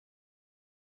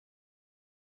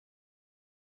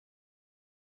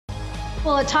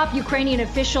Well, a top Ukrainian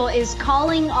official is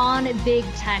calling on big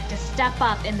tech to step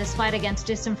up in this fight against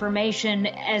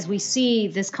disinformation as we see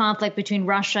this conflict between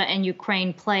Russia and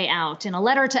Ukraine play out. In a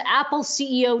letter to Apple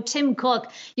CEO Tim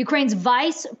Cook, Ukraine's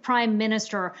vice prime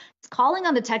minister is calling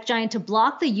on the tech giant to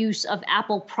block the use of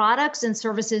Apple products and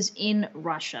services in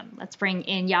Russia. Let's bring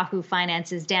in Yahoo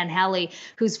Finance's Dan Halley,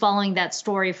 who's following that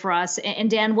story for us. And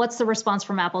Dan, what's the response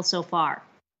from Apple so far?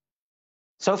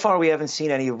 So far, we haven't seen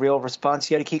any real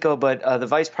response yet, Akiko, but the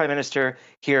vice prime minister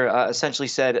here essentially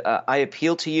said, I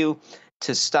appeal to you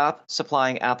to stop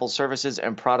supplying Apple services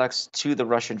and products to the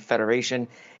Russian Federation,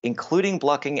 including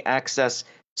blocking access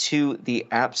to the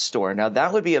App Store. Now,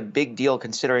 that would be a big deal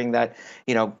considering that,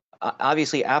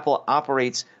 obviously Apple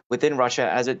operates within Russia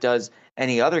as it does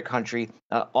any other country,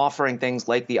 offering things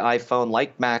like the iPhone,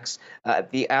 like Macs,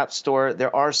 the App Store.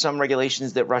 There are some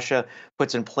regulations that Russia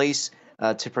puts in place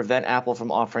to prevent Apple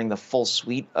from offering the full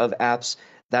suite of apps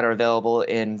that are available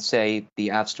in, say,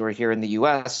 the App Store here in the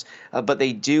U.S. But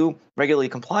they do regularly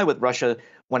comply with Russia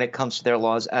when it comes to their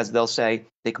laws, as they'll say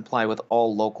they comply with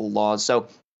all local laws. So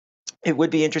it would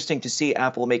be interesting to see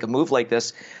Apple make a move like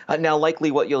this. Now,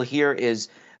 likely what you'll hear is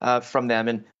from them,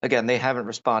 and again, they haven't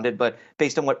responded, but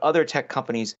based on what other tech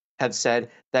companies have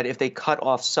said, that if they cut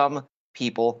off some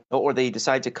people or they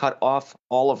decide to cut off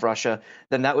all of Russia,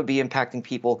 then that would be impacting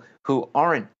people who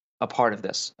aren't a part of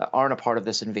this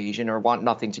invasion or want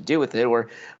nothing to do with it or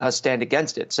stand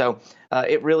against it. So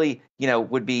it really,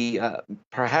 would be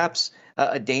perhaps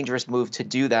a dangerous move to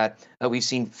do that. We've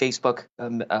seen Facebook,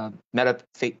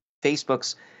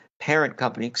 Facebook's parent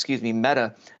company,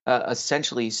 Meta,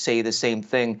 essentially say the same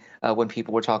thing when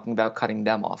people were talking about cutting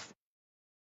them off.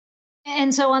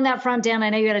 And so on that front, Dan, I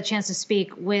know you had a chance to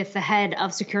speak with the head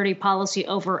of security policy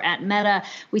over at Meta.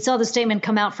 We saw the statement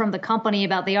come out from the company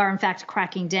about they are, in fact,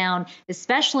 cracking down,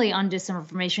 especially on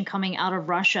disinformation coming out of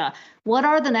Russia. What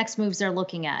are the next moves they're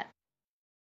looking at?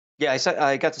 Yeah,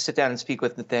 I got to sit down and speak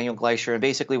with Nathaniel Gleischer, and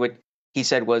basically what he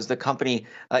said was the company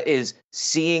is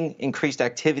seeing increased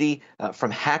activity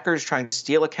from hackers trying to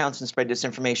steal accounts and spread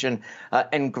disinformation,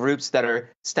 and groups that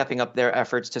are stepping up their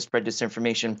efforts to spread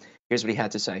disinformation. Here's what he had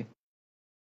to say.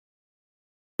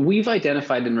 We've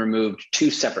identified and removed two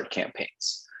separate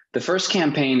campaigns. The first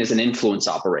campaign is an influence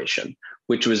operation,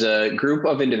 which was a group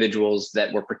of individuals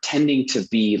that were pretending to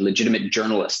be legitimate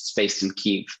journalists based in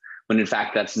Kyiv, when in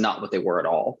fact that's not what they were at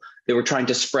all. They were trying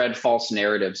to spread false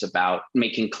narratives about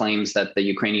making claims that the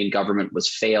Ukrainian government was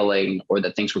failing or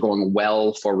that things were going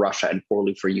well for Russia and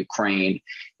poorly for Ukraine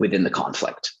within the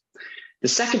conflict. The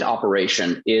second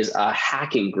operation is a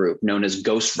hacking group known as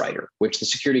Ghostwriter, which the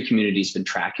security community has been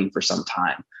tracking for some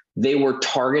time. They were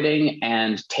targeting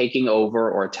and taking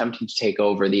over or attempting to take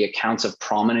over the accounts of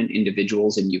prominent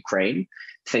individuals in Ukraine.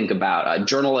 Think about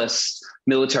journalists,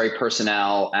 military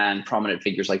personnel, and prominent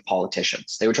figures like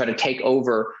politicians. They would try to take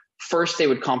over. First, they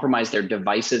would compromise their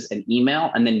devices and email,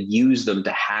 and then use them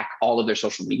to hack all of their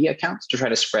social media accounts to try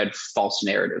to spread false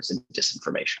narratives and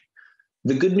disinformation.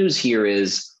 The good news here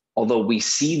is, although we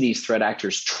see these threat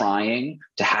actors trying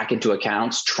to hack into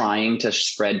accounts, trying to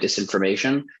spread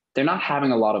disinformation, they're not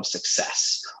having a lot of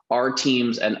success. Our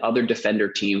teams and other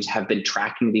defender teams have been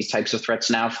tracking these types of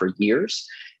threats now for years,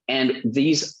 and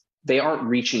they aren't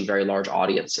reaching very large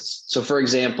audiences. So for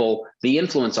example, the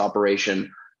influence operation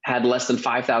had less than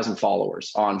 5,000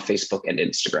 followers on Facebook and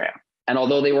Instagram. And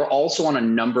although they were also on a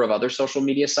number of other social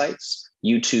media sites,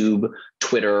 YouTube,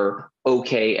 Twitter,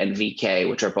 OK, and VK,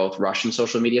 which are both Russian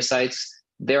social media sites,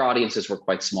 their audiences were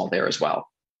quite small there as well.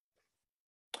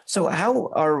 So how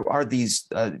are these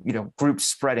groups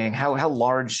spreading? How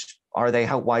large are they?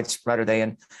 How widespread are they?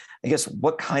 And I guess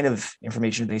what kind of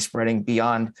information are they spreading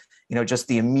beyond just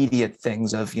the immediate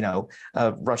things of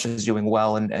Russia's doing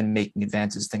well and making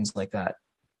advances, things like that?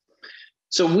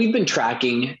 So we've been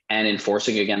tracking and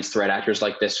enforcing against threat actors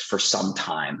like this for some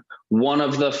time. One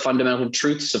of the fundamental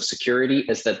truths of security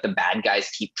is that the bad guys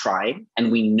keep trying, and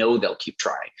we know they'll keep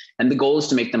trying. And the goal is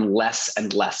to make them less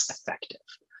and less effective.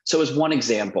 So as one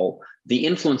example, the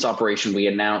influence operation we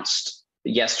announced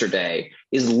yesterday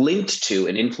is linked to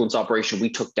an influence operation we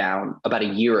took down about a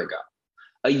year ago.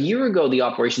 A year ago, the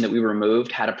operation that we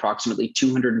removed had approximately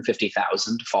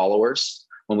 250,000 followers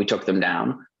when we took them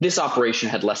down. This operation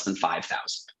had less than 5,000.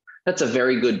 That's a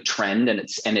very good trend, and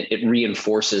it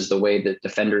reinforces the way that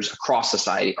defenders across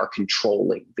society are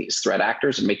controlling these threat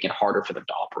actors and making it harder for them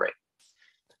to operate.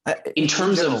 In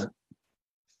terms of,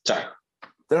 sorry.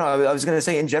 No, I was going to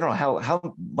say, in general,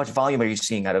 how much volume are you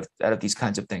seeing out of these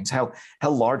kinds of things? How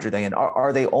large are they, and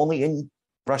are they only in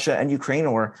Russia and Ukraine,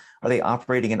 or are they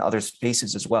operating in other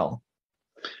spaces as well?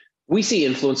 We see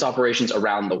influence operations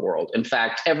around the world. In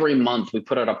fact, every month we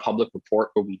put out a public report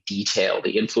where we detail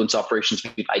the influence operations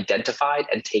we've identified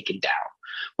and taken down.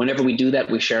 Whenever we do that,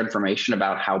 we share information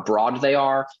about how broad they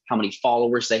are, how many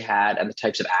followers they had, and the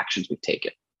types of actions we've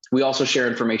taken. We also share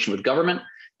information with government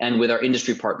and with our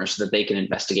industry partners so that they can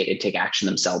investigate and take action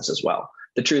themselves as well.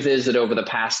 The truth is that over the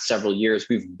past several years,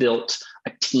 we've built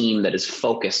a team that is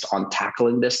focused on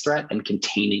tackling this threat and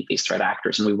containing these threat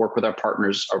actors. And we work with our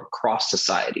partners across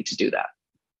society to do that.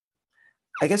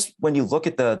 I guess when you look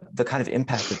at the kind of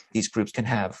impact that these groups can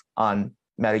have on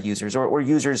Meta users or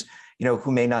users,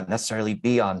 who may not necessarily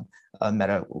be on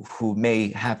Meta, who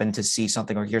may happen to see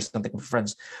something or hear something from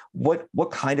friends,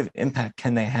 what kind of impact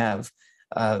can they have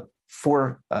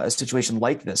for a situation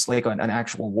like this, like an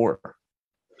actual war?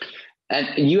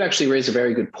 And you actually raise a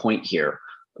very good point here,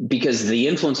 because the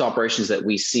influence operations that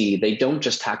we see, they don't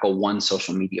just tackle one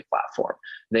social media platform.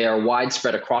 They are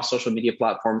widespread across social media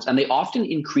platforms, and they often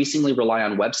increasingly rely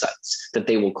on websites that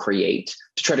they will create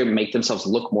to try to make themselves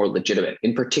look more legitimate,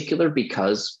 in particular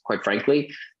because, quite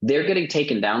frankly, they're getting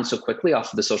taken down so quickly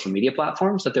off of the social media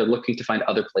platforms that they're looking to find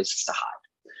other places to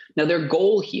hide. Now, their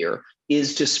goal here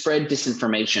is to spread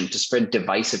disinformation, to spread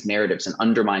divisive narratives and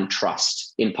undermine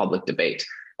trust in public debate.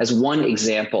 As one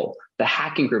example, the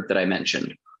hacking group that I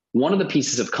mentioned, one of the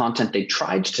pieces of content they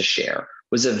tried to share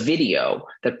was a video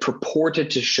that purported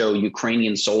to show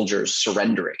Ukrainian soldiers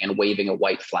surrendering and waving a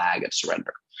white flag of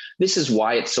surrender. This is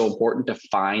why it's so important to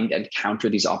find and counter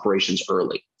these operations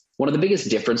early. One of the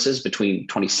biggest differences between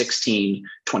 2016,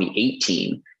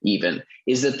 2018 even,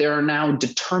 is that there are now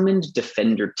determined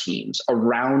defender teams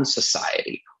around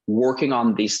society working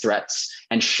on these threats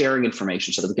and sharing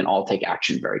information so that we can all take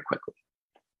action very quickly.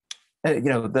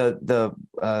 The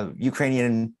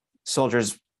Ukrainian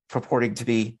soldiers purporting to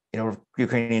be,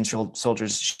 Ukrainian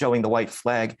soldiers showing the white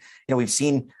flag. We've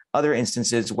seen other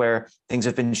instances where things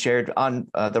have been shared on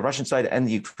the Russian side and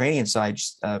the Ukrainian side,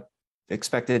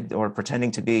 expected or pretending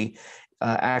to be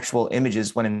actual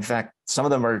images, when in fact some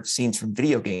of them are scenes from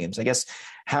video games. I guess,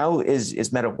 how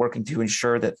is Meta working to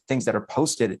ensure that things that are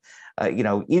posted,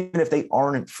 even if they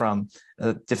aren't from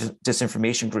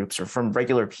disinformation groups or from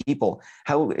regular people,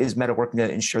 how is Meta working to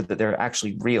ensure that they're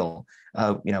actually real,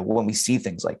 when we see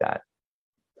things like that?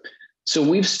 So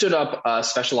we've stood up a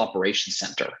special operations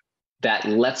center that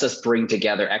lets us bring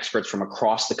together experts from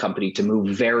across the company to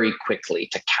move very quickly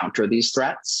to counter these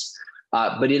threats.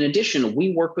 But in addition,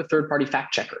 we work with third-party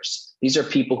fact checkers. These are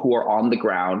people who are on the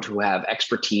ground, who have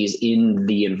expertise in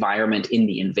the environment, in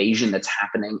the invasion that's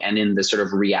happening, and in the sort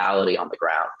of reality on the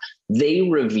ground. They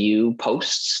review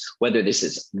posts, whether this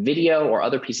is video or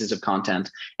other pieces of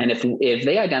content. And if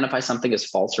they identify something as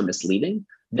false or misleading,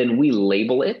 then we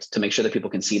label it to make sure that people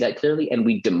can see that clearly, and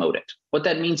we demote it. What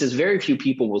that means is very few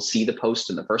people will see the post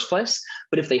in the first place,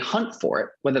 but if they hunt for it,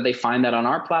 whether they find that on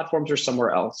our platforms or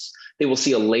somewhere else, they will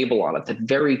see a label on it that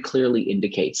very clearly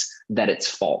indicates that it's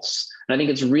false. And I think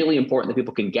it's really important that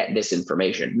people can get this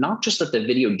information, not just that the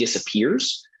video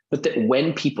disappears, but that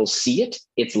when people see it,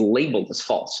 it's labeled as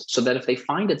false, so that if they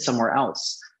find it somewhere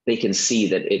else, they can see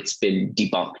that it's been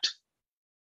debunked.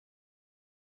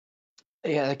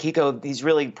 Yeah, Kiko, he's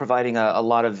really providing a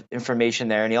lot of information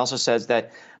there. And he also says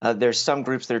that there's some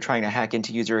groups that are trying to hack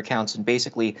into user accounts, and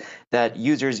basically that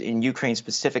users in Ukraine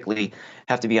specifically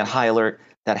have to be on high alert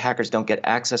that hackers don't get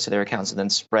access to their accounts and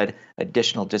then spread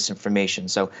additional disinformation.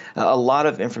 So a lot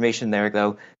of information there,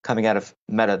 though, coming out of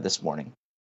Meta this morning.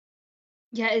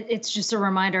 Yeah, it's just a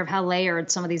reminder of how layered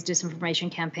some of these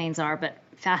disinformation campaigns are, but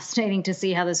fascinating to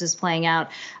see how this is playing out.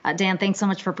 Dan, thanks so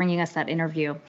much for bringing us that interview.